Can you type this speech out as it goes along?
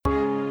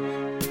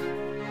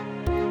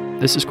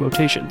This is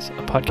Quotations,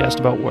 a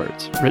podcast about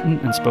words, written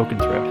and spoken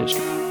throughout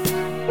history.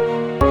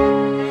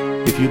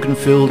 If you can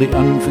fill the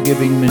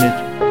unforgiving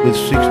minute with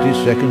 60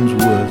 seconds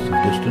worth of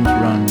distance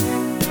run.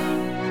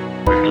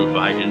 We shall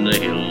fight in the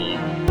hills.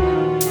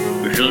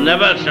 We shall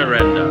never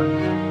surrender.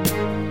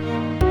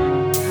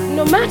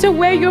 No matter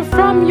where you're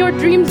from, your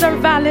dreams are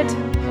valid.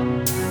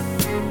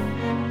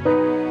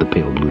 The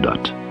Pale Blue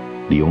Dot,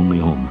 the only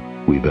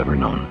home we've ever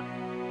known.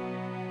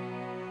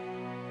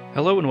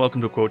 Hello and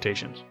welcome to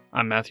Quotations.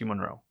 I'm Matthew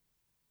Monroe.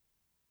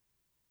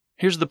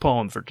 Here's the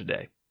poem for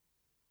today.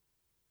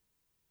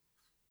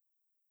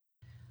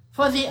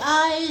 For the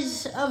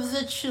eyes of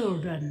the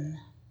children,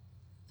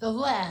 the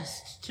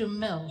last to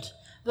melt,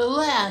 the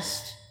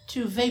last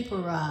to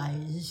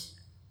vaporize.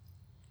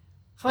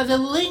 For the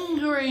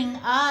lingering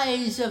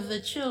eyes of the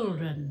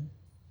children,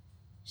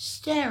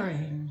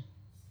 staring.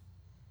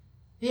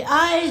 The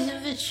eyes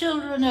of the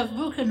children of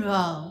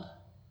Buchenwald,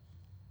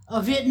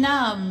 of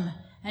Vietnam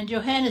and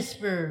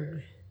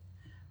Johannesburg.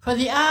 For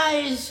the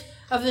eyes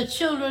of the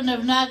children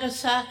of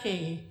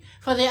Nagasaki,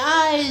 for the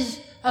eyes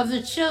of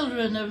the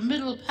children of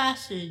Middle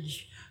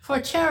Passage, for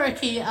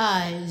Cherokee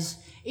eyes,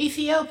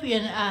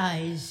 Ethiopian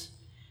eyes,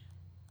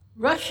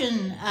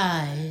 Russian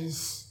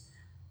eyes,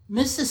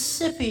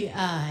 Mississippi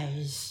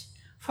eyes,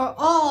 for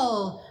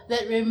all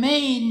that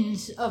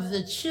remains of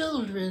the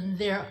children,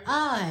 their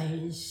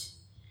eyes,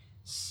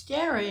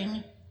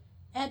 staring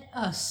at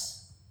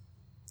us,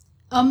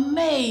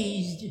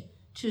 amazed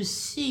to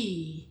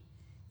see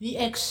the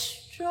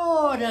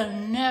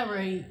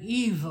extraordinary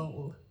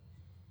evil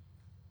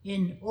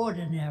in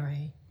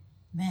ordinary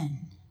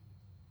men.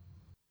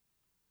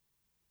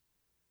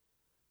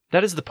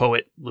 That is the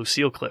poet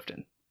Lucille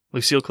Clifton.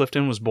 Lucille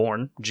Clifton was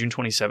born June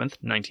 27th,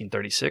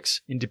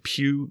 1936, in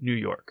Depew, New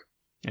York,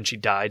 and she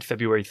died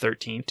February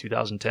 13th,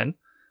 2010,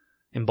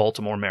 in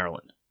Baltimore,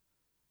 Maryland.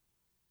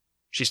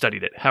 She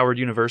studied at Howard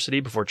University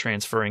before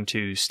transferring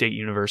to State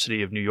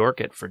University of New York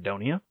at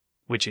Fredonia,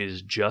 which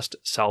is just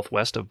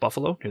southwest of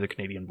Buffalo, near the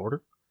Canadian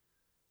border.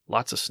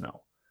 Lots of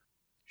snow.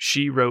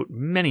 She wrote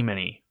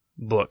many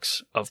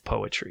books of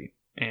poetry,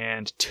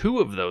 and two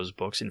of those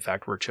books, in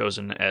fact, were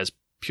chosen as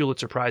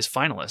Pulitzer Prize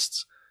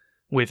finalists,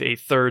 with a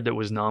third that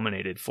was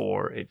nominated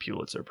for a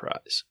Pulitzer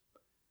Prize.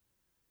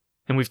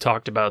 And we've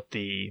talked about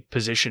the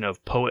position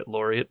of Poet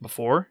Laureate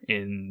before.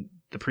 In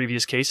the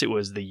previous case, it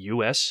was the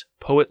U.S.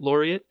 Poet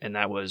Laureate, and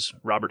that was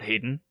Robert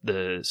Hayden,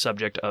 the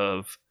subject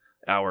of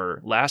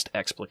our last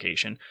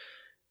explication.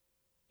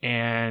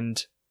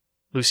 And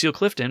Lucille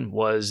Clifton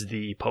was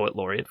the Poet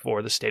Laureate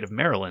for the state of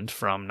Maryland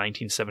from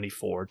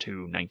 1974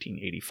 to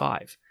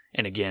 1985.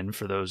 And again,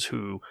 for those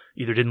who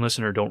either didn't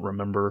listen or don't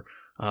remember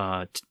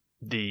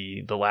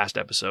the last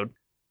episode,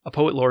 a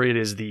Poet Laureate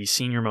is the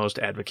senior-most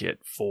advocate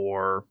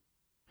for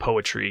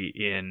poetry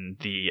in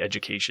the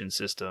education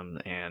system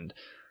and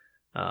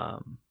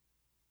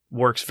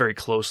works very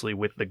closely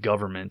with the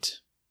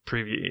government.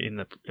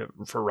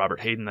 For Robert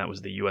Hayden, that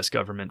was the U.S.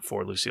 government.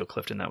 For Lucille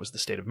Clifton, that was the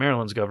state of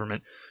Maryland's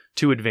government,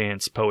 to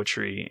advance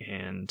poetry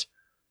and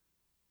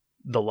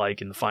the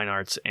like in the fine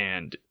arts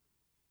and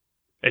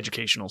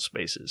educational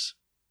spaces.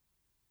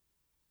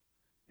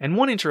 And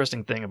one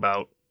interesting thing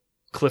about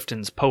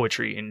Clifton's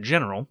poetry in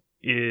general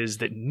is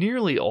that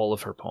nearly all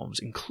of her poems,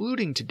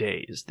 including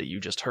today's that you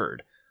just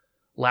heard,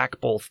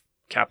 lack both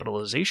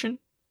capitalization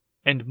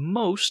and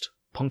most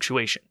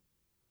punctuation.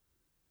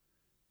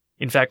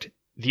 In fact,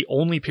 the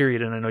only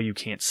period, and I know you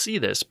can't see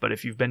this, but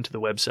if you've been to the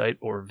website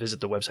or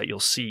visit the website, you'll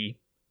see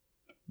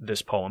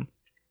this poem.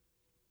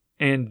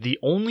 And the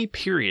only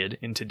period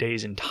in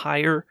today's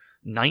entire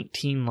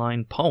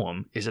 19-line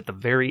poem is at the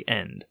very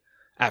end,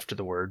 after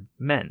the word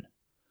men.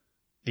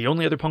 The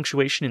only other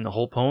punctuation in the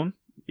whole poem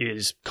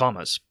is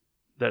commas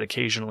that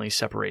occasionally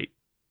separate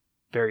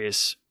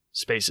various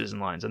spaces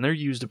and lines, and they're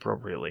used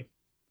appropriately.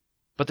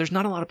 But there's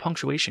not a lot of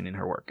punctuation in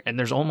her work, and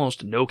there's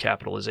almost no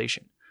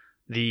capitalization.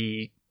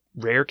 The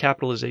rare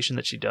capitalization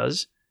that she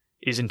does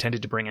is intended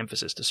to bring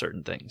emphasis to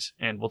certain things,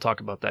 and we'll talk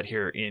about that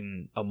here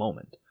in a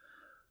moment.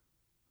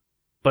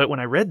 But when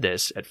I read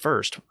this at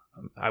first,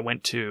 I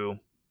went to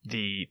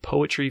the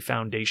Poetry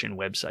Foundation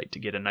website to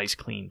get a nice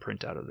clean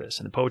printout of this,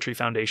 and the Poetry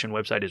Foundation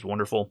website is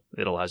wonderful.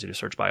 It allows you to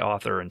search by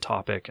author and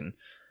topic, and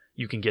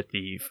you can get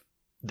the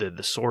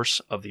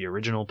source of the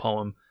original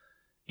poem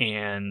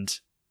and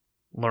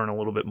learn a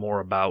little bit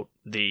more about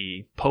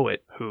the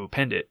poet who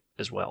penned it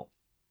as well.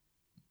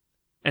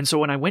 And so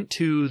when I went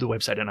to the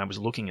website and I was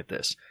looking at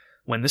this,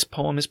 when this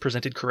poem is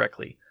presented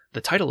correctly,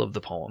 the title of the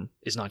poem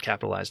is not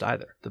capitalized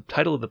either. The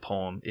title of the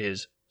poem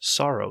is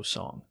Sorrow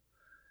Song.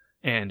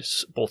 And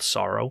both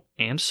sorrow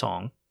and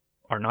song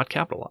are not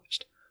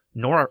capitalized,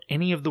 nor are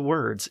any of the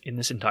words in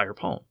this entire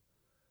poem.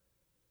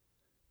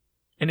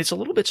 And it's a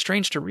little bit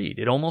strange to read.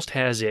 It almost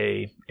has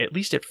at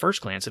least at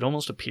first glance, it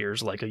almost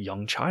appears like a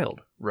young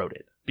child wrote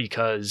it,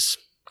 because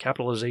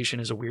capitalization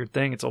is a weird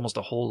thing. It's almost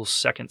a whole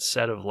second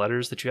set of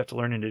letters that you have to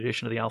learn in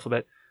addition to the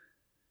alphabet.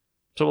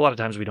 So a lot of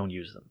times we don't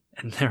use them.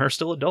 And there are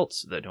still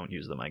adults that don't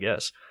use them, I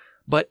guess.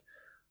 But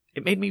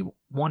it made me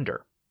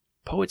wonder.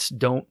 Poets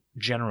don't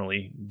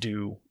generally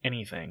do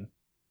anything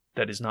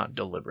that is not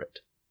deliberate.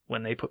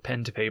 When they put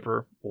pen to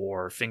paper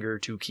or finger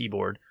to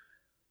keyboard,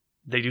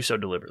 they do so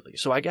deliberately.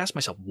 So I asked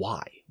myself,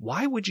 why?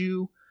 Why would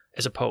you,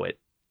 as a poet,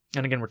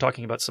 and again, we're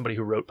talking about somebody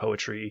who wrote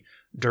poetry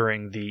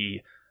during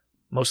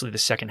mostly the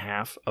second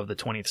half of the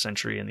 20th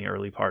century and the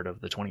early part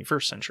of the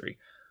 21st century.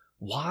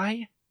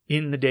 Why,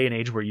 in the day and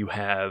age where you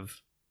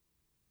have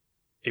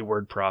a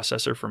word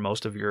processor for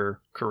most of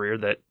your career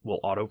that will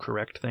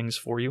autocorrect things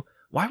for you,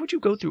 why would you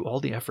go through all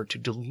the effort to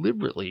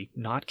deliberately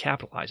not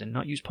capitalize and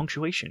not use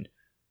punctuation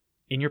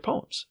in your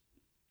poems?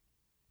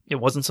 It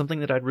wasn't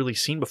something that I'd really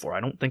seen before. I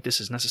don't think this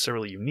is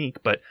necessarily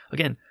unique, but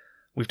again,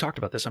 we've talked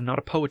about this. I'm not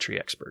a poetry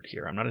expert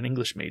here. I'm not an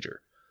English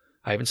major.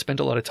 I haven't spent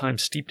a lot of time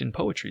steeped in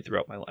poetry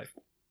throughout my life.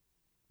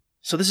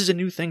 So this is a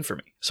new thing for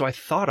me. So I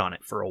thought on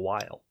it for a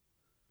while.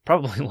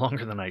 Probably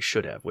longer than I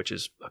should have, which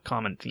is a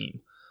common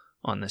theme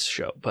on this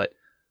show. But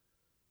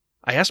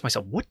I asked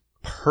myself, what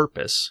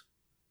purpose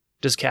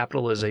does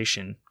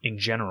capitalization in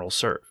general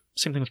serve?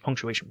 Same thing with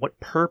punctuation. What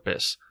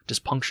purpose does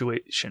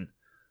punctuation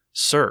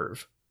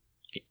serve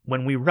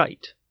when we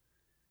write?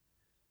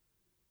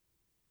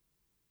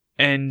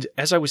 And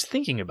as I was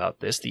thinking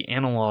about this, the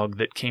analog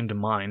that came to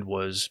mind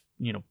was,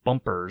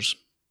 bumpers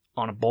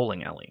on a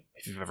bowling alley.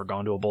 If you've ever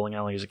gone to a bowling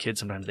alley as a kid,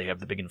 sometimes they have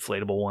the big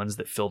inflatable ones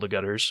that fill the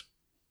gutters.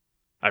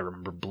 I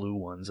remember blue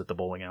ones at the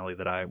bowling alley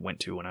that I went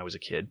to when I was a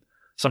kid.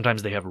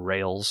 Sometimes they have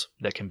rails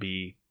that can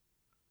be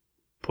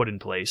put in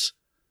place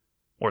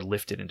or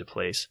lifted into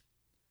place.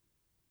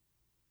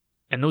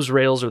 And those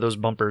rails or those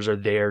bumpers are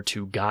there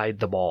to guide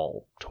the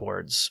ball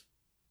towards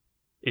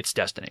its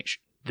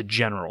destination, the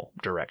general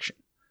direction.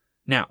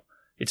 Now,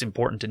 it's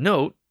important to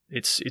note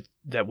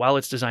that while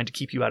it's designed to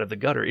keep you out of the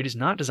gutter, it is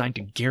not designed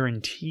to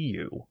guarantee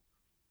you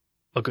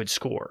a good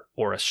score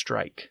or a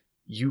strike.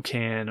 You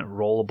can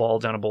roll a ball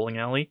down a bowling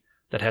alley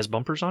that has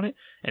bumpers on it,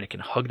 and it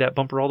can hug that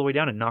bumper all the way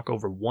down and knock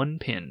over one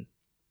pin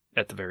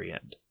at the very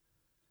end.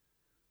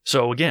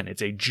 So again,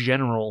 it's a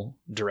general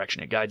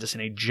direction. It guides us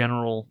in a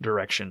general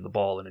direction, the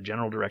ball in a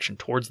general direction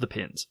towards the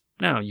pins.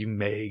 Now, you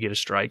may get a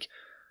strike.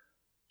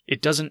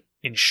 It doesn't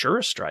ensure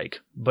a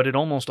strike, but it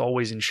almost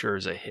always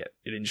ensures a hit.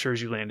 It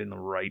ensures you land in the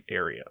right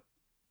area.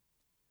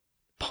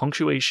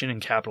 Punctuation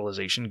and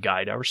capitalization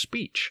guide our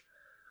speech.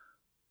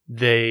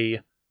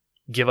 They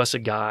give us a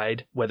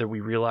guide, whether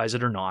we realize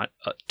it or not,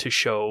 to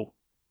show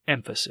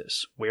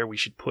emphasis, where we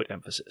should put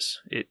emphasis.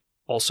 It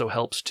also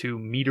helps to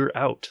meter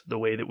out the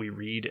way that we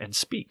read and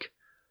speak.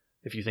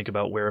 If you think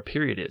about where a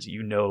period is,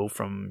 you know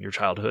from your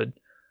childhood,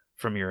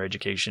 from your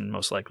education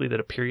most likely, that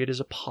a period is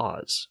a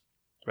pause,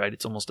 right?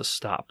 It's almost a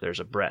stop. There's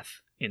a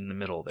breath in the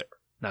middle there.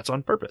 That's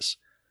on purpose.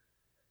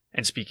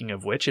 And speaking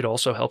of which, it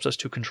also helps us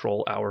to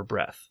control our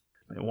breath.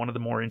 One of the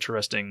more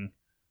interesting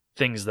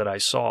things that I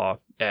saw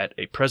at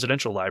a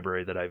presidential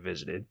library that I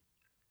visited,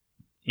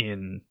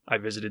 one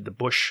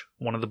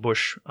of the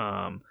Bush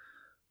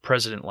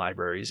president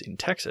libraries in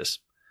Texas,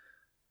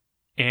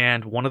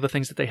 and one of the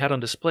things that they had on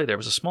display there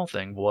was a small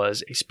thing,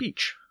 was a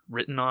speech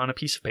written on a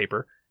piece of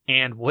paper,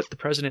 and what the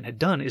president had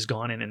done is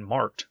gone in and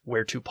marked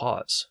where to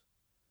pause.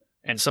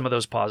 And some of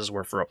those pauses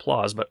were for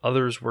applause, but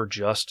others were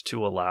just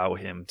to allow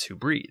him to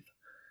breathe.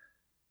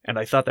 And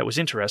I thought that was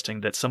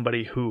interesting that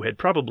somebody who had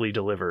probably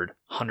delivered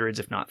hundreds,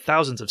 if not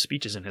thousands, of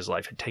speeches in his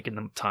life had taken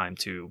the time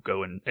to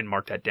go and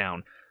mark that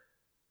down.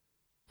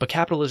 But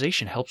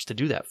capitalization helps to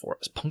do that for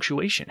us.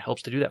 Punctuation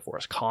helps to do that for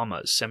us.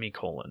 Commas,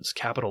 semicolons,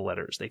 capital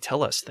letters, they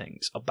tell us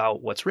things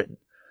about what's written.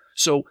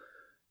 So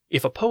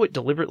if a poet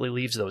deliberately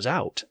leaves those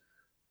out,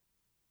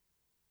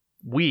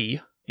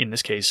 we, in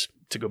this case,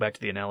 to go back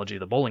to the analogy of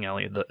the bowling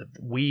alley,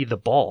 the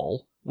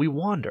ball, we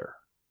wander,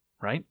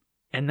 right?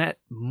 And that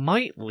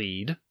might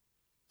lead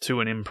to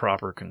an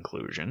improper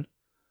conclusion,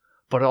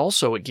 but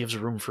also it gives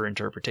room for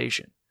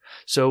interpretation.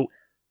 So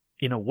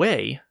in a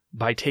way,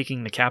 by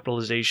taking the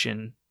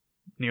capitalization,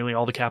 nearly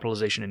all the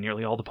capitalization and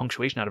nearly all the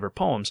punctuation out of her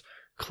poems,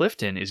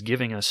 Clifton is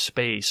giving us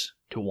space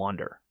to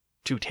wander,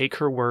 to take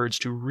her words,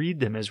 to read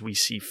them as we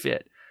see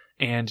fit,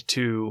 and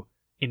to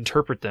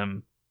interpret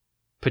them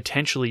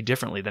potentially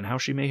differently than how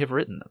she may have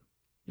written them.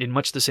 In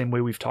much the same way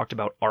we've talked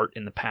about art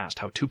in the past,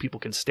 how two people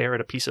can stare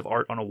at a piece of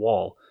art on a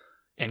wall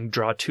and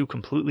draw two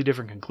completely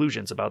different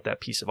conclusions about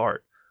that piece of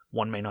art.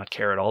 One may not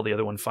care at all, the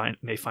other one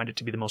may find it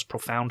to be the most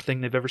profound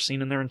thing they've ever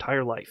seen in their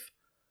entire life.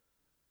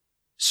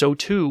 So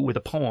too with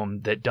a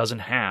poem that doesn't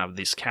have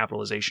these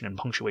capitalization and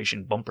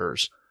punctuation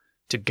bumpers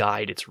to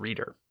guide its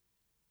reader.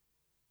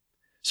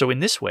 So in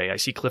this way, I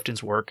see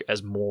Clifton's work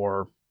as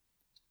more,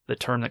 the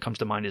term that comes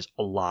to mind is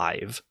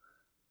alive,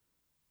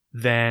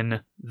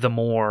 than the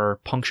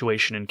more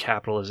punctuation and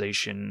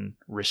capitalization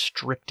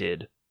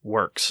restricted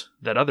works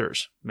that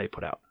others may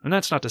put out. And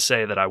that's not to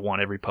say that I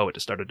want every poet to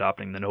start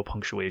adopting the no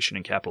punctuation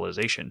and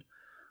capitalization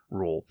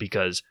rule,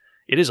 because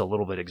it is a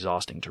little bit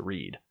exhausting to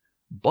read.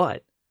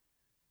 But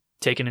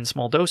taken in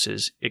small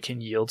doses, it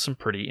can yield some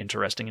pretty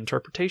interesting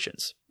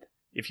interpretations.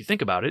 If you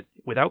think about it,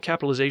 without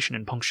capitalization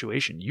and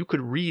punctuation, you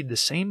could read the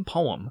same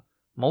poem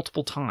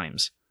multiple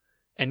times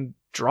and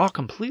draw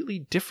completely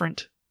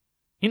different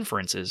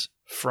inferences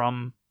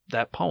from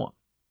that poem.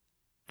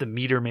 The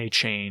meter may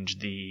change,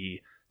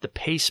 the The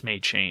pace may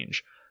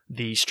change.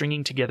 The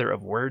stringing together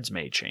of words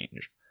may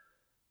change.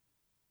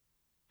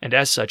 And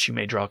as such, you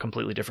may draw a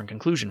completely different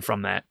conclusion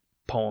from that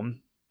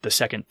poem the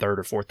second, third,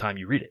 or fourth time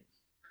you read it.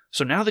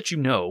 So now that you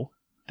know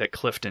that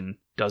Clifton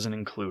doesn't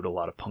include a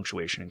lot of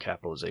punctuation and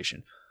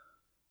capitalization,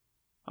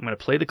 I'm going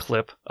to play the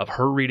clip of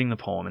her reading the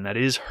poem, and that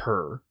is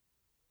her,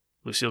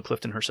 Lucille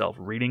Clifton herself,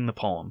 reading the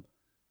poem.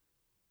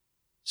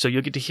 So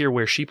you'll get to hear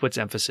where she puts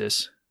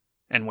emphasis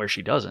and where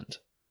she doesn't.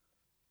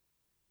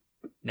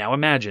 Now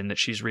imagine that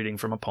she's reading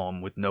from a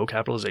poem with no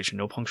capitalization,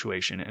 no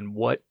punctuation, and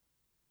what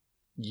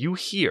you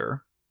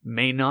hear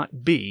may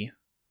not be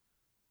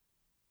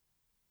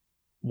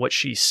what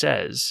she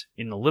says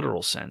in the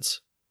literal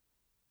sense,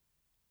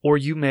 or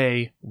you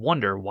may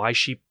wonder why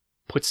she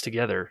puts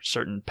together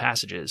certain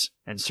passages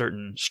and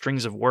certain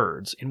strings of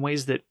words in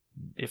ways that,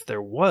 if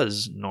there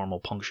was normal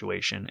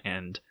punctuation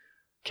and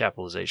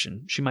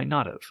capitalization, she might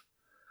not have.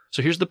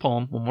 So here's the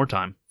poem one more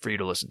time for you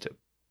to listen to.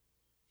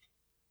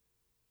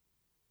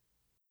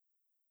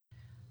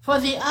 For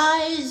the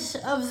eyes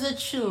of the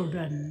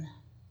children,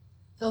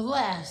 the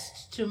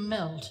last to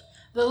melt,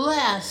 the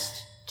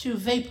last to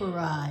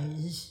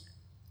vaporize.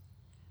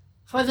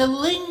 For the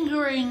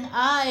lingering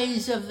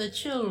eyes of the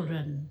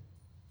children,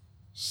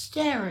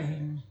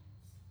 staring.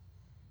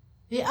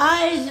 The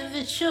eyes of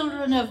the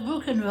children of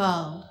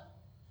Buchenwald,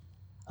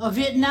 of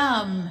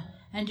Vietnam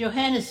and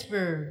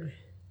Johannesburg.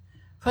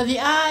 For the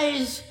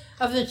eyes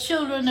of the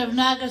children of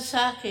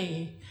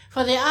Nagasaki.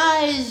 For the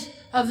eyes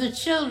of the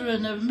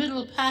children of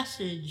Middle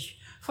Passage.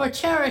 For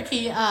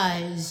Cherokee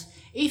eyes,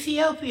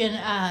 Ethiopian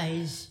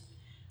eyes,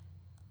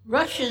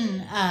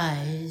 Russian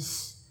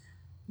eyes,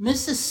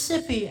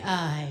 Mississippi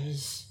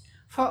eyes,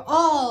 for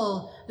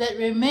all that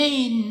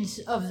remains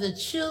of the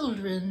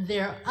children,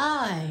 their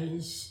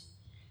eyes,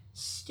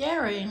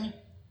 staring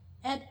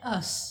at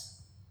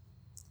us,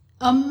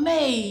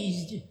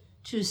 amazed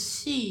to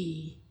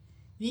see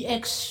the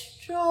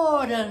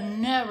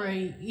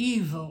extraordinary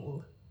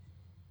evil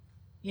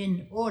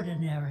in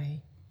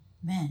ordinary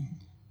men.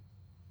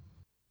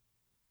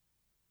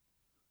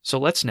 So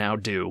let's now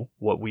do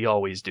what we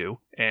always do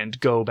and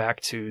go back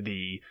to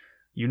the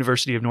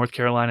University of North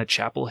Carolina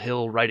Chapel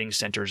Hill Writing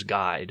Center's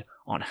guide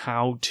on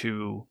how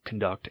to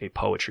conduct a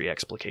poetry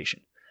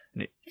explication.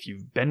 And if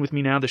you've been with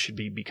me now, this should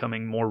be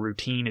becoming more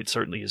routine. It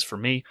certainly is for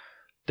me.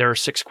 There are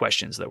 6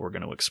 questions that we're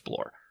going to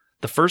explore.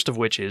 The first of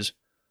which is,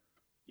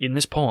 in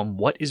this poem,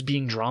 what is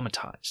being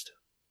dramatized?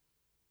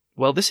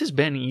 Well, this has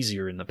been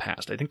easier in the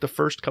past. I think the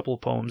first couple of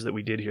poems that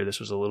we did here,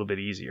 this was a little bit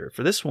easier.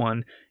 For this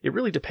one, it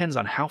really depends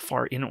on how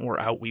far in or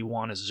out we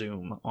want to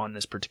zoom on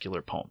this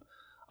particular poem.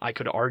 I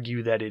could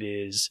argue that it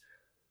is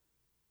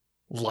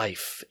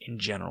life in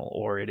general,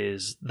 or it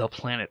is the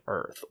planet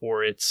Earth,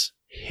 or it's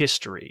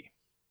history.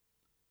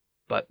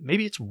 But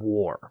maybe it's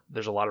war.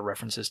 There's a lot of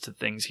references to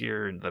things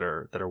here that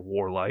are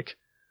warlike.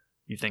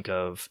 You think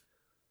of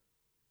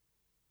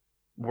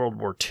World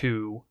War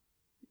II,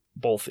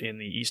 both in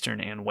the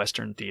Eastern and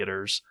Western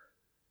theaters.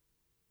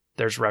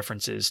 There's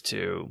references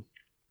to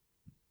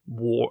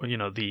war,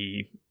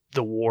 the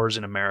wars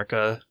in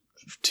America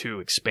to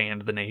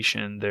expand the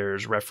nation.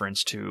 There's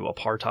reference to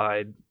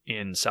apartheid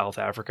in South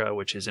Africa,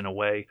 which is in a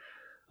way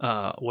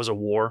was a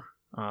war.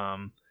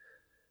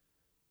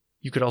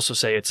 You could also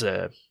say it's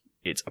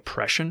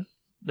oppression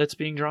that's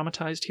being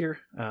dramatized here.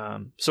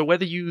 So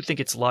whether you think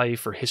it's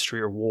life or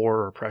history or war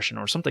or oppression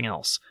or something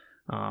else,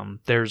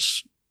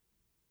 there's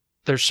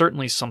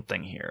certainly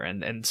something here.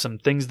 And some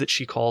things that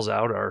she calls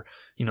out are,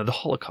 the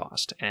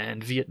Holocaust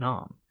and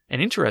Vietnam.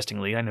 And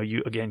interestingly, I know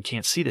you, again,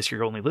 can't see this,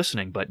 you're only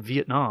listening, but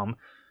Vietnam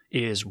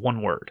is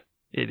one word.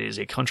 It is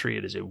a country,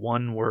 it is a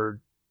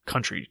one-word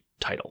country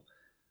title.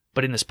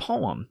 But in this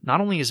poem, not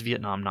only is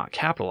Vietnam not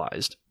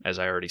capitalized, as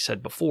I already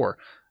said before,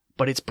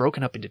 but it's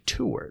broken up into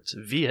 2 words,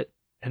 Viet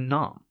and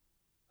Nam.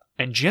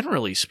 And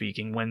generally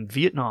speaking, when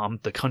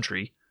Vietnam, the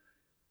country,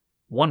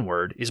 one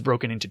word, is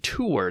broken into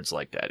 2 words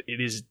like that,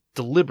 it is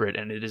deliberate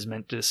and it is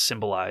meant to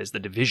symbolize the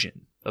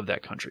division of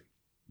that country.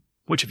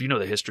 Which, if you know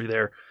the history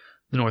there,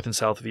 the North and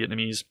South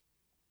Vietnamese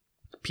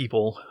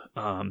people,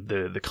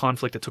 the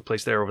conflict that took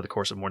place there over the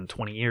course of more than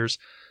 20 years,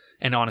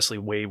 and honestly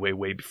way, way,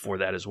 way before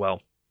that as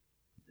well,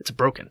 it's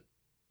broken.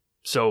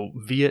 So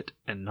Viet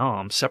and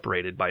Nam,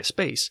 separated by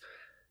space,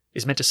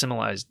 is meant to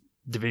symbolize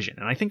division.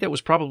 And I think that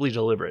was probably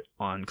deliberate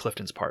on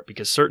Clifton's part,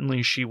 because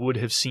certainly she would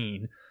have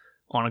seen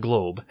on a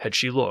globe, had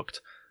she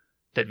looked,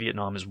 that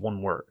Vietnam is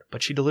one word,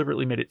 but she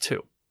deliberately made it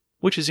 2,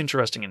 which is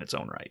interesting in its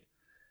own right.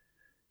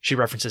 She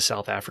references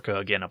South Africa,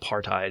 again,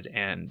 apartheid,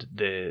 and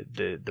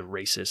the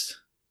racist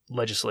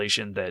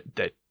legislation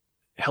that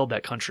held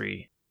that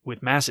country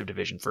with massive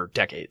division for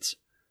decades.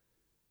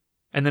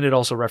 And then it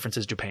also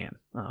references Japan,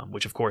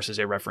 which of course is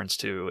a reference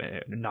to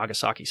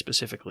Nagasaki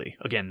specifically.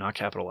 Again, not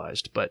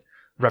capitalized, but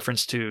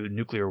reference to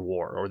nuclear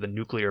war, or the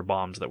nuclear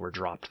bombs that were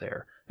dropped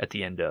there at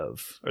the end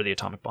of, or the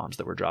atomic bombs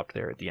that were dropped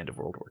there at the end of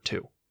World War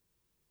II.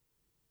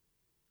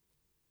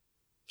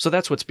 So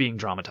that's what's being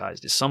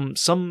dramatized, is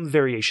some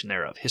variation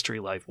thereof. History,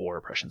 life, war,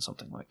 oppression,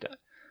 something like that.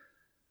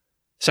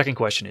 Second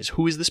question is,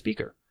 who is the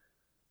speaker?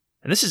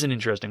 And this is an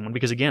interesting one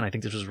because, again, I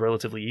think this was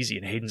relatively easy.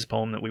 In Hayden's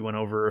poem that we went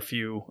over a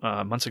few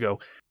months ago,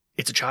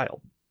 it's a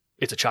child.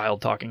 It's a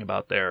child talking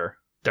about their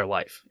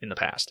life in the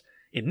past.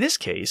 In this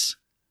case,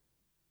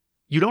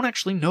 you don't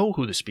actually know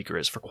who the speaker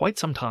is for quite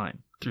some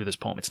time through this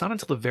poem. It's not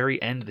until the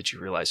very end that you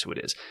realize who it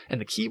is. And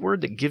the key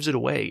word that gives it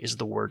away is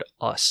the word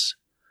us,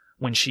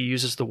 when she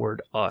uses the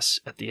word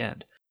us at the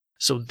end.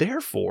 So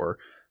therefore,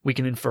 we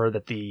can infer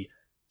that the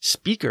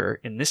speaker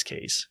in this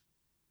case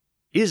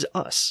is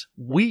us.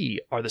 We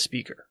are the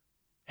speaker.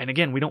 And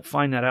again, we don't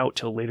find that out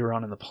till later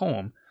on in the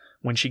poem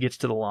when she gets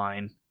to the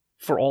line,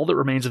 "For all that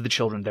remains of the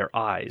children, their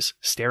eyes,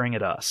 staring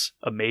at us,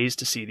 amazed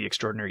to see the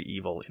extraordinary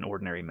evil in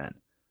ordinary men."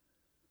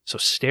 So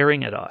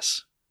staring at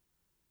us.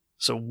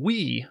 So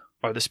we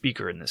are the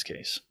speaker in this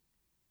case.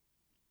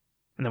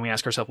 And then we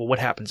ask ourselves, well, what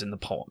happens in the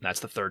poem? That's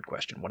the third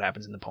question. What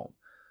happens in the poem?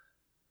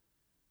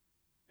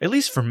 At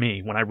least for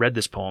me, when I read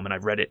this poem, and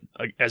I've read it,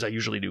 as I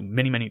usually do,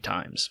 many, many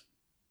times,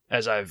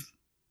 as I've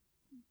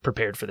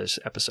prepared for this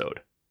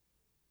episode,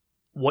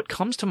 what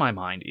comes to my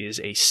mind is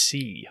a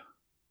sea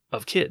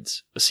of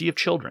kids, a sea of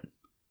children,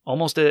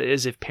 almost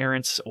as if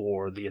parents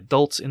or the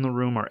adults in the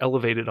room are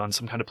elevated on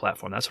some kind of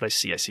platform. That's what I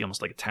see. I see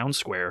almost like a town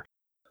square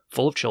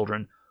full of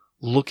children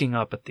looking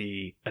up at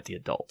the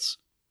adults.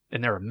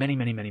 And there are many,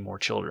 many, many more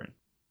children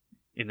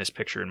in this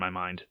picture in my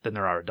mind than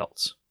there are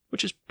adults,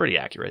 which is pretty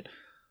accurate.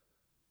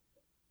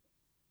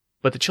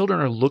 But the children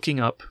are looking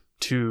up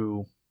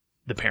to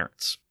the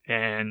parents,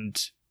 and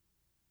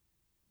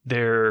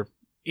they're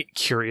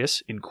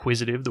curious,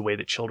 inquisitive, the way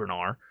that children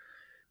are.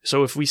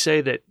 So if we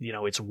say that,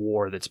 it's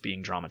war that's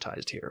being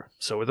dramatized here.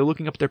 So they're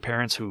looking up at their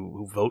parents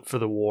who vote for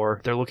the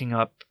war. They're looking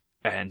up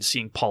and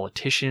seeing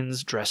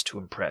politicians dressed to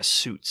impress,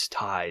 suits,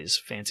 ties,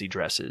 fancy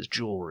dresses,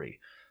 jewelry,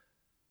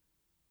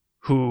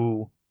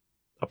 who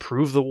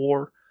approve the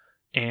war,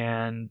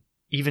 and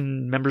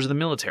even members of the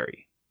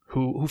military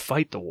who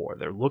fight the war.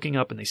 They're looking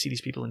up and they see these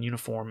people in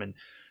uniform and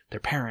their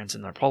parents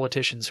and their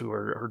politicians who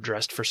are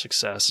dressed for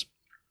success.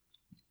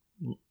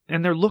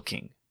 And they're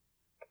looking,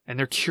 and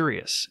they're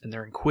curious, and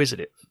they're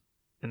inquisitive,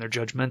 and they're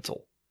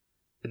judgmental,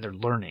 and they're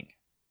learning,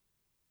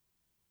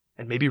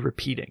 and maybe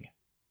repeating.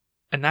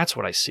 And that's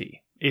what I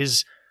see,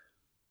 is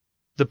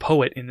the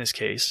poet in this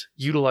case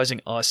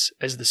utilizing us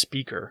as the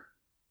speaker,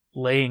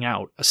 laying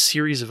out a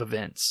series of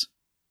events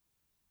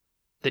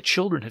that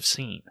children have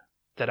seen,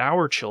 that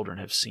our children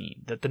have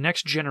seen, that the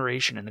next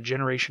generation and the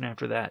generation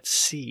after that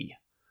see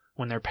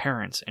when their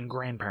parents and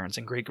grandparents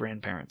and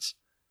great-grandparents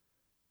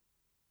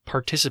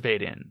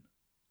participate in,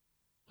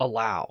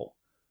 allow,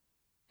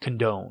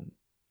 condone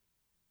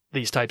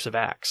these types of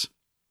acts.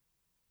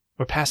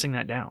 We're passing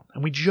that down.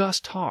 And we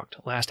just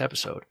talked last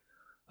episode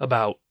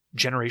about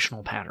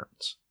generational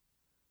patterns.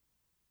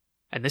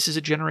 And this is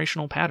a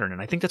generational pattern,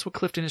 and I think that's what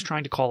Clifton is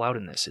trying to call out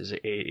in this.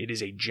 It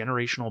is a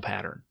generational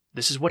pattern.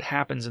 This is what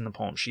happens in the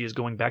poem. She is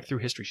going back through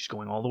history. She's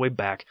going all the way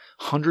back,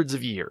 hundreds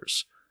of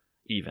years,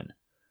 even,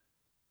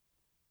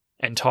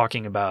 and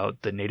talking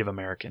about the Native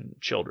American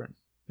children,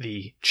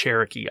 the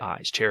Cherokee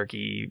eyes,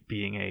 Cherokee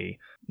being a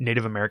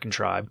Native American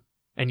tribe,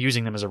 and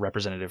using them as a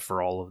representative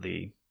for all of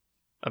the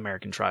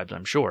American tribes,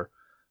 I'm sure,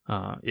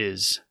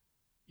 is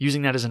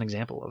using that as an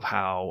example of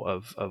how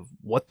of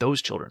what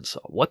those children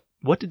saw.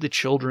 What did the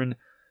children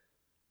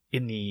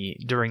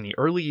during the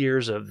early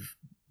years of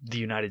the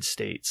United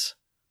States,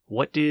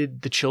 what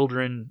did the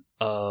children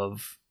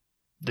of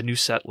the new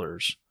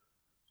settlers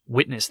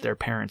witness their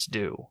parents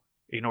do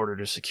in order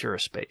to secure a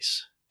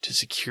space, to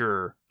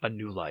secure a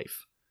new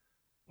life?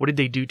 What did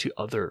they do to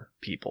other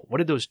people? What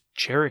did those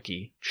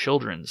Cherokee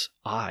children's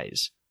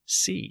eyes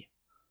see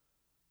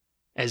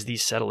as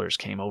these settlers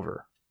came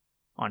over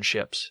on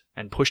ships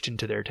and pushed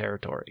into their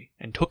territory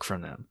and took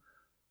from them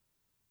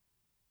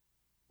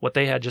what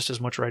they had just as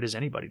much right as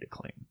anybody to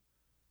claim?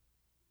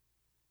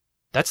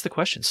 That's the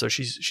question. So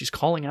she's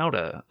calling out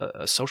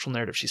a social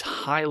narrative. She's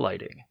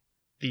highlighting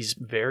these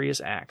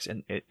various acts,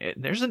 and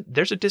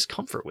there's a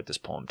discomfort with this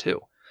poem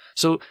too.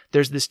 So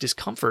there's this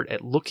discomfort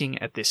at looking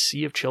at this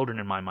sea of children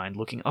in my mind,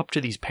 looking up to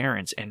these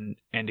parents, and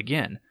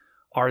again,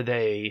 are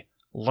they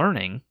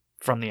learning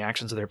from the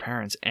actions of their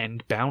parents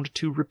and bound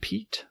to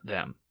repeat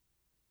them?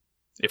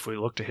 If we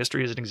look to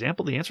history as an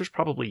example, the answer is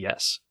probably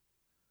yes.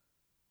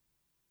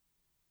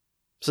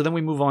 So then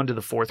we move on to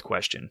the fourth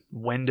question.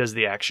 When does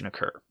the action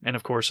occur? And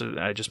of course,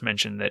 I just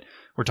mentioned that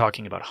we're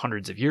talking about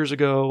hundreds of years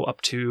ago,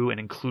 up to and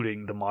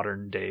including the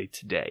modern day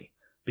today,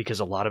 because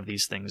a lot of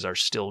these things are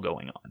still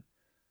going on.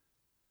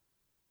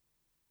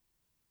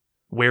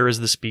 Where is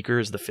the speaker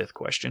is the fifth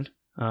question.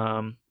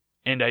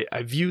 And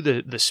I view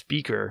the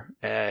speaker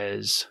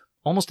as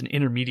almost an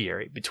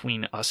intermediary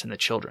between us and the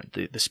children.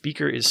 The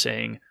speaker is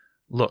saying,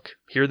 look,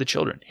 here are the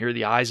children. Here are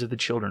the eyes of the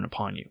children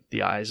upon you.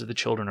 The eyes of the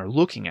children are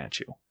looking at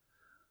you.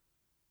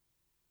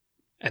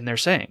 And they're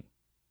saying,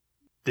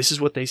 this is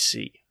what they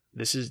see.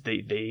 This is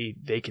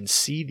they can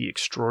see the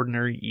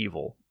extraordinary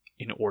evil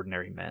in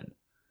ordinary men.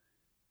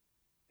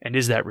 And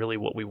is that really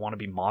what we want to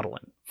be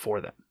modeling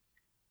for them?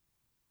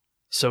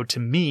 So to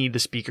me, the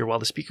speaker, while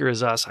the speaker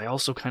is us, I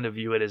also kind of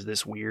view it as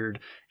this weird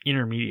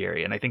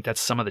intermediary. And I think that's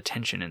some of the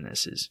tension in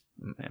this is,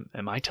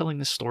 am I telling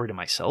this story to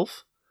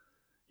myself?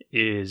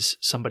 Is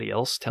somebody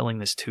else telling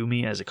this to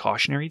me as a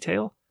cautionary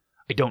tale?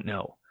 I don't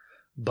know.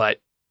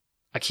 But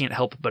I can't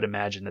help but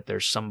imagine that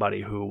there's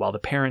somebody who, while the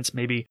parents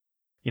maybe,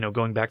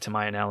 going back to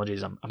my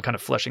analogies, I'm kind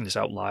of fleshing this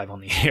out live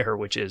on the air,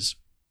 which is,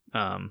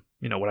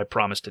 what I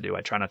promised to do.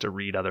 I try not to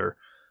read other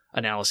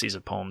analyses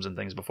of poems and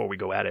things before we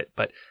go at it.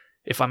 But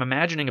if I'm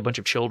imagining a bunch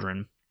of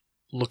children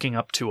looking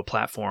up to a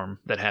platform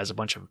that has a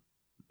bunch of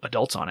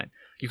adults on it,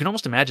 you can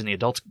almost imagine the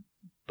adults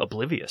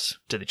oblivious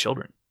to the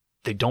children.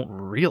 They don't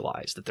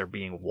realize that they're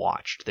being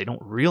watched. They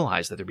don't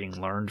realize that they're being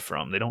learned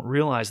from. They don't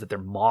realize that they're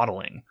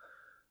modeling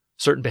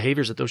certain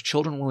behaviors that those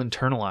children will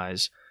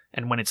internalize.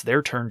 And when it's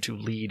their turn to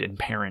lead and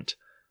parent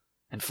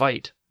and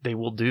fight, they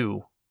will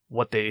do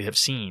what they have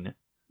seen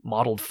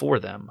modeled for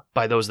them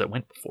by those that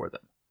went before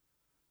them.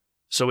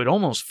 So it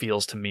almost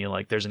feels to me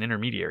like there's an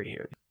intermediary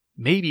here.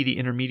 Maybe the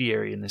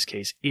intermediary in this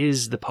case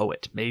is the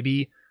poet.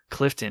 Maybe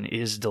Clifton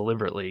is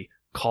deliberately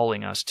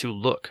calling us to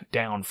look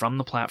down from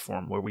the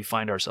platform where we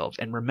find ourselves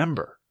and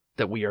remember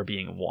that we are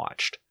being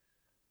watched,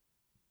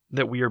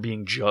 that we are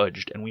being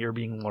judged, and we are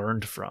being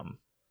learned from.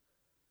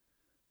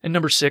 And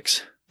number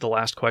 6, the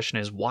last question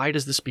is, why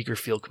does the speaker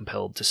feel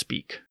compelled to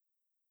speak?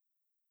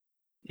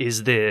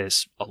 Is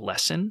this a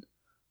lesson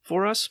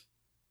for us?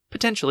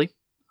 Potentially.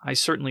 I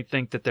certainly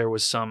think that there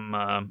was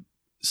some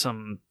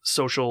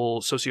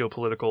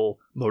socio-political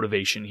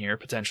motivation here,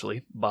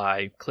 potentially,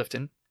 by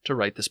Clifton to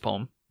write this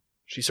poem.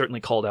 She certainly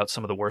called out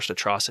some of the worst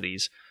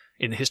atrocities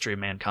in the history of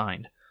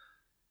mankind.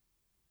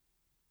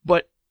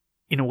 But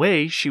in a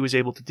way, she was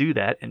able to do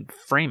that and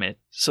frame it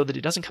so that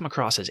it doesn't come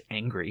across as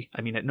angry.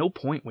 I mean, at no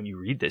point when you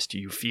read this do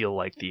you feel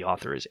like the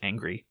author is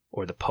angry,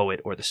 or the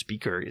poet or the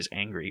speaker is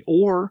angry,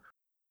 or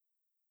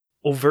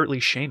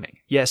overtly shaming.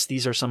 Yes,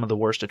 these are some of the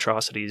worst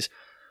atrocities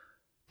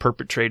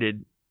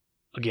perpetrated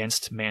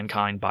against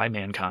mankind by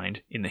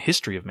mankind in the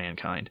history of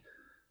mankind.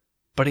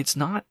 But it's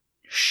not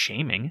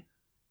shaming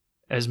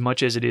as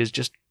much as it is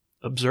just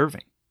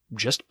observing,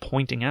 just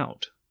pointing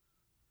out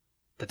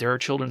that there are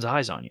children's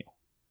eyes on you.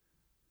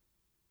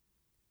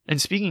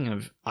 And speaking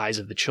of eyes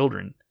of the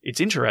children,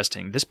 it's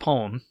interesting, this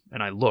poem,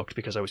 and I looked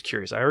because I was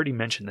curious, I already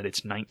mentioned that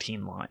it's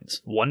 19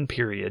 lines, one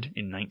period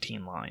in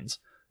 19 lines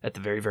at the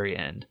very, very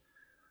end.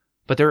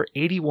 But there are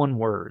 81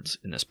 words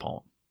in this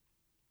poem.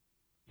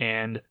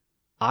 And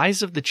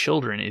eyes of the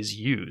children is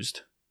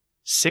used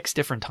 6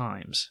 different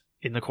times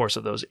in the course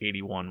of those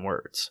 81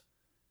 words.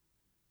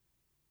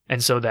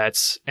 And so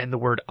and the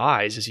word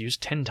eyes is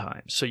used 10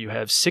 times. So you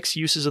have 6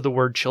 uses of the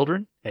word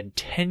children and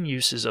 10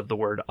 uses of the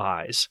word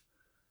eyes.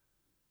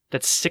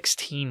 That's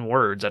 16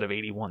 words out of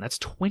 81. That's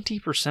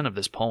 20% of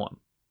this poem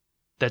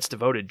that's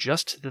devoted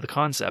just to the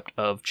concept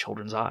of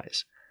children's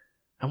eyes.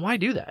 And why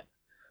do that?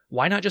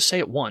 Why not just say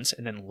it once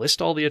and then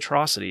list all the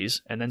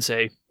atrocities and then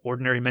say,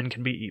 ordinary men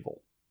can be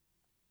evil?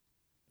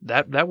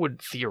 That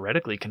would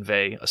theoretically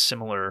convey a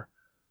similar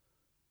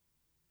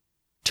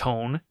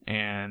tone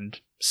and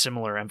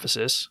similar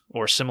emphasis,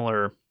 or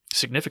similar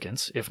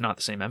significance, if not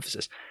the same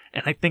emphasis.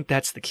 And I think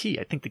that's the key.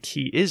 I think the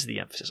key is the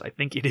emphasis. I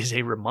think it is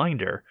a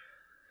reminder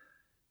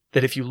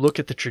that if you look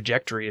at the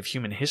trajectory of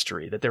human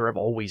history, that there have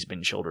always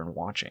been children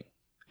watching.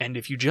 And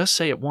if you just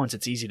say it once,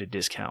 it's easy to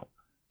discount.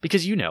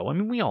 Because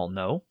we all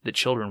know that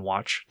children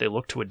watch, they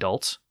look to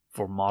adults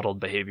for modeled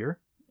behavior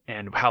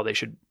and how they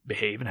should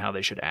behave and how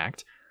they should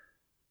act.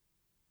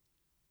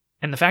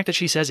 And the fact that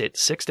she says it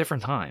 6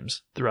 different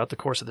times throughout the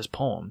course of this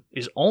poem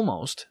is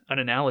almost an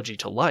analogy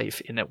to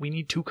life, in that we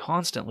need to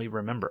constantly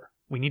remember.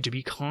 We need to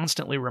be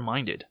constantly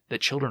reminded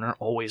that children are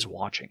always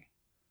watching.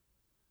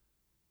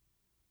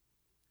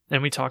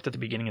 And we talked at the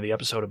beginning of the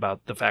episode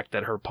about the fact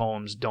that her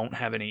poems don't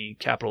have any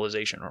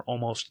capitalization, or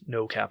almost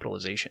no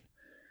capitalization.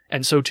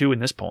 And so too in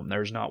this poem.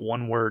 There's not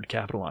one word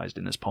capitalized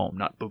in this poem.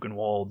 Not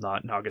Buchenwald,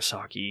 not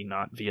Nagasaki,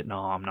 not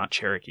Vietnam, not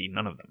Cherokee,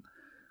 none of them.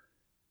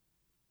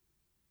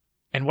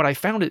 And what I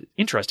found it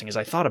interesting as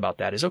I thought about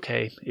that is,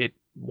 okay,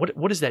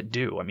 what does that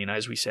do? I mean,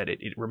 as we said,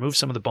 it removes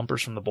some of the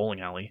bumpers from the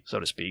bowling alley, so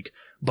to speak,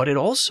 but it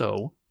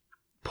also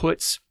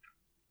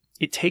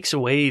takes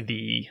away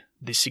the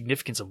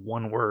significance of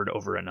one word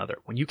over another.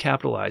 When you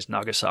capitalize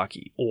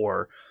Nagasaki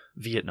or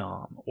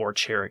Vietnam or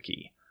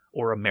Cherokee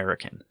or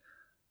American,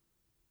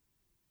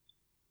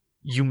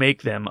 you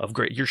make them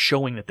you're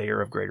showing that they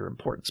are of greater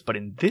importance. But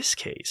in this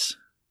case,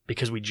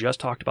 because we just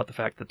talked about the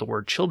fact that the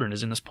word children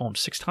is in this poem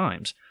 6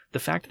 times, the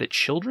fact that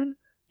children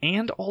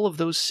and all of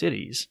those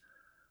cities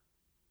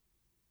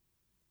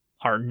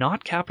are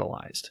not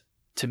capitalized,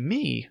 to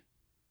me,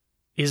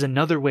 is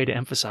another way to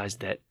emphasize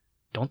that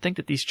don't think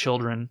that these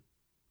children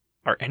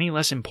are any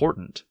less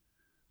important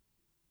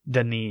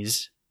than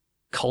these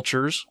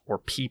cultures or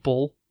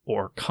people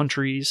or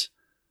countries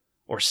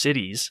or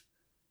cities.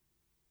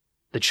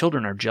 The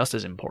children are just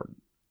as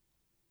important.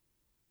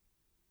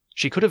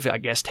 She could have, I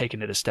guess,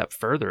 taken it a step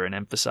further and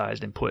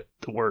emphasized and put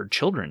the word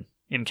children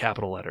in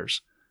capital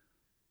letters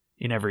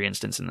in every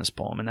instance in this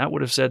poem, and that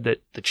would have said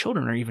that the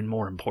children are even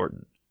more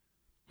important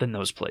than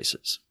those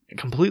places. It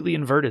completely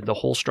inverted the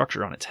whole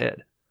structure on its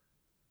head.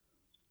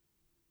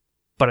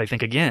 But I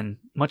think, again,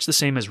 much the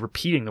same as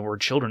repeating the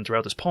word children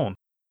throughout this poem,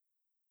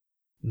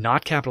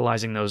 not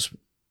capitalizing those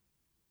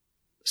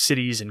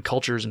cities and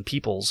cultures and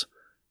peoples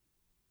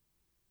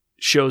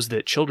shows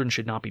that children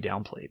should not be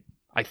downplayed.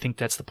 I think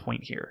that's the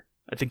point here.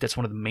 I think that's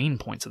one of the main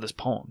points of this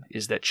poem,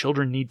 is that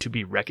children need to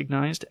be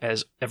recognized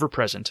as ever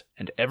present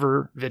and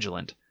ever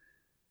vigilant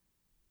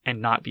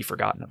and not be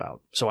forgotten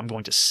about. So I'm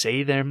going to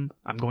say them.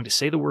 I'm going to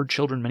say the word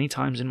children many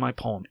times in my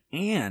poem,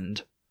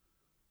 and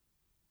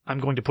I'm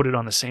going to put it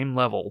on the same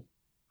level,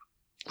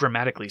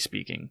 grammatically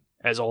speaking,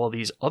 as all of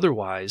these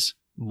otherwise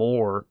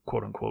more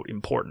quote-unquote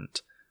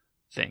important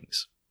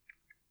things.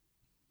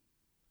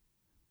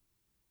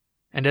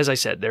 And as I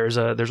said, there's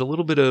a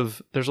little bit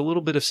of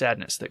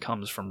sadness that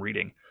comes from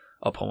reading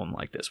a poem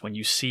like this when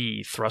you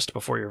see thrust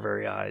before your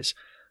very eyes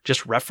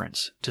just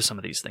reference to some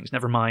of these things.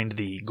 Never mind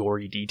the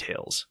gory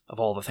details of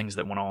all the things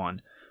that went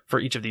on for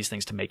each of these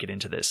things to make it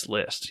into this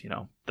list. You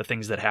know, the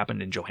things that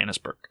happened in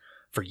Johannesburg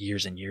for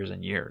years and years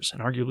and years,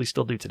 and arguably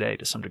still do today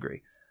to some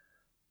degree.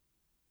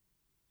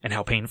 And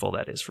how painful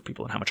that is for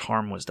people, and how much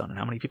harm was done, and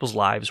how many people's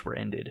lives were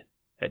ended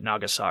at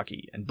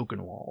Nagasaki and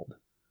Buchenwald.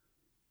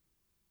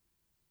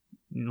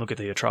 Look at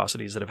the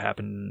atrocities that have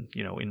happened,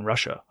 you know, in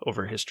Russia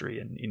over history,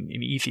 and in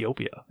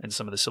Ethiopia, and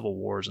some of the civil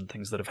wars and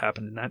things that have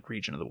happened in that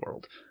region of the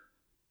world.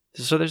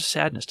 So there's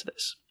sadness to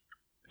this.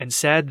 And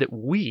sad that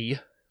we,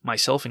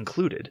 myself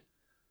included,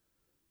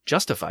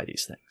 justify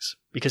these things.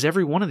 Because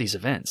every one of these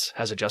events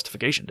has a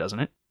justification,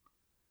 doesn't it?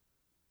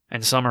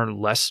 And some are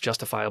less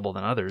justifiable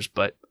than others,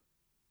 but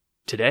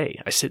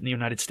today I sit in the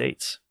United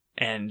States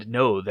and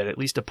know that at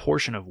least a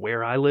portion of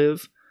where I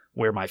live,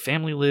 where my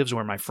family lives,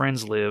 where my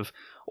friends live,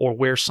 or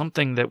where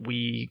something that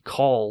we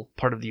call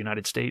part of the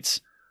United States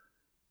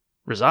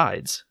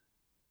resides,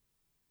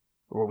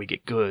 or where we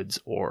get goods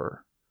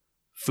or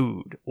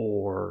food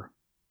or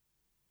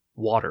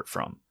water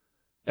from,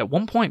 at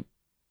one point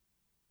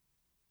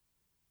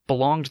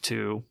belonged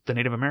to the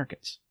Native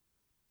Americans.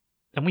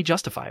 And we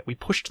justify it. We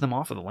pushed them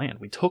off of the land.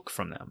 We took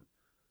from them.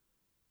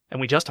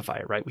 And we justify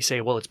it, right? We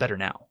say, well, it's better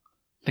now.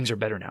 Things are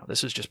better now.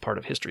 This is just part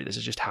of history. This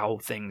is just how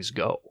things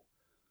go.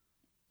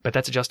 But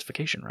that's a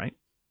justification, right?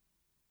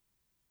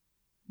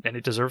 And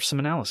it deserves some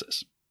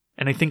analysis.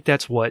 And I think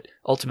that's what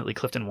ultimately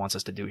Clifton wants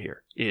us to do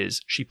here,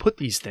 is she put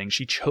these things,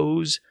 she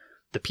chose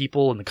the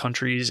people and the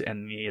countries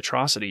and the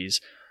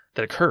atrocities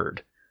that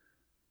occurred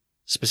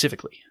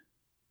specifically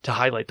to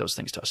highlight those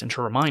things to us and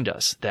to remind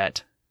us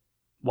that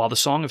while the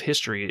song of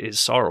history is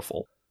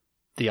sorrowful,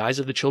 the eyes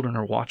of the children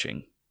are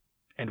watching,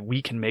 and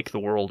we can make the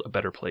world a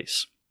better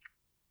place.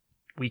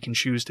 We can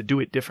choose to do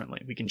it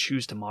differently. We can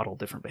choose to model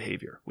different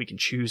behavior. We can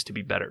choose to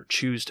be better,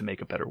 choose to make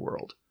a better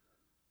world.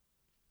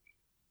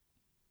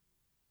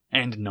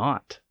 And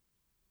not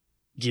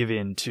give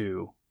in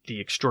to the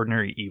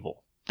extraordinary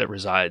evil that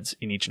resides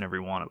in each and every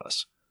one of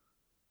us,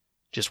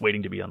 just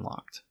waiting to be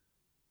unlocked.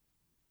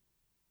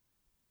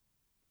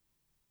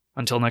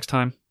 Until next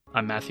time,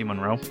 I'm Matthew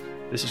Monroe.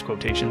 This is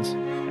Quotations,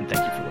 and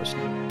thank you for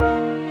listening.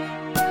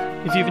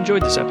 If you've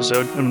enjoyed this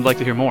episode and would like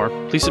to hear more,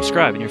 please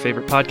subscribe in your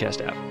favorite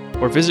podcast app,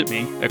 or visit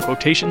me at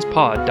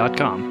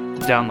quotationspod.com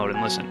to download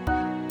and listen.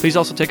 Please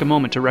also take a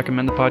moment to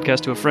recommend the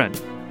podcast to a friend.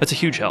 That's a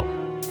huge help.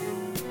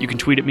 You can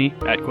tweet at me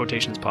at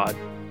quotationspod.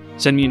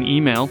 Send me an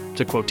email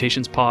to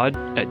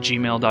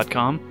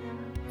quotationspod@gmail.com.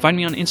 Find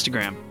me on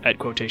Instagram at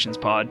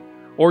quotationspod,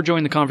 or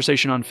join the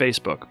conversation on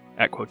Facebook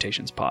at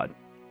quotationspod.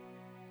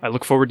 I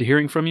look forward to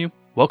hearing from you,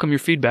 welcome your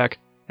feedback,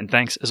 and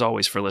thanks as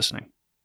always for listening.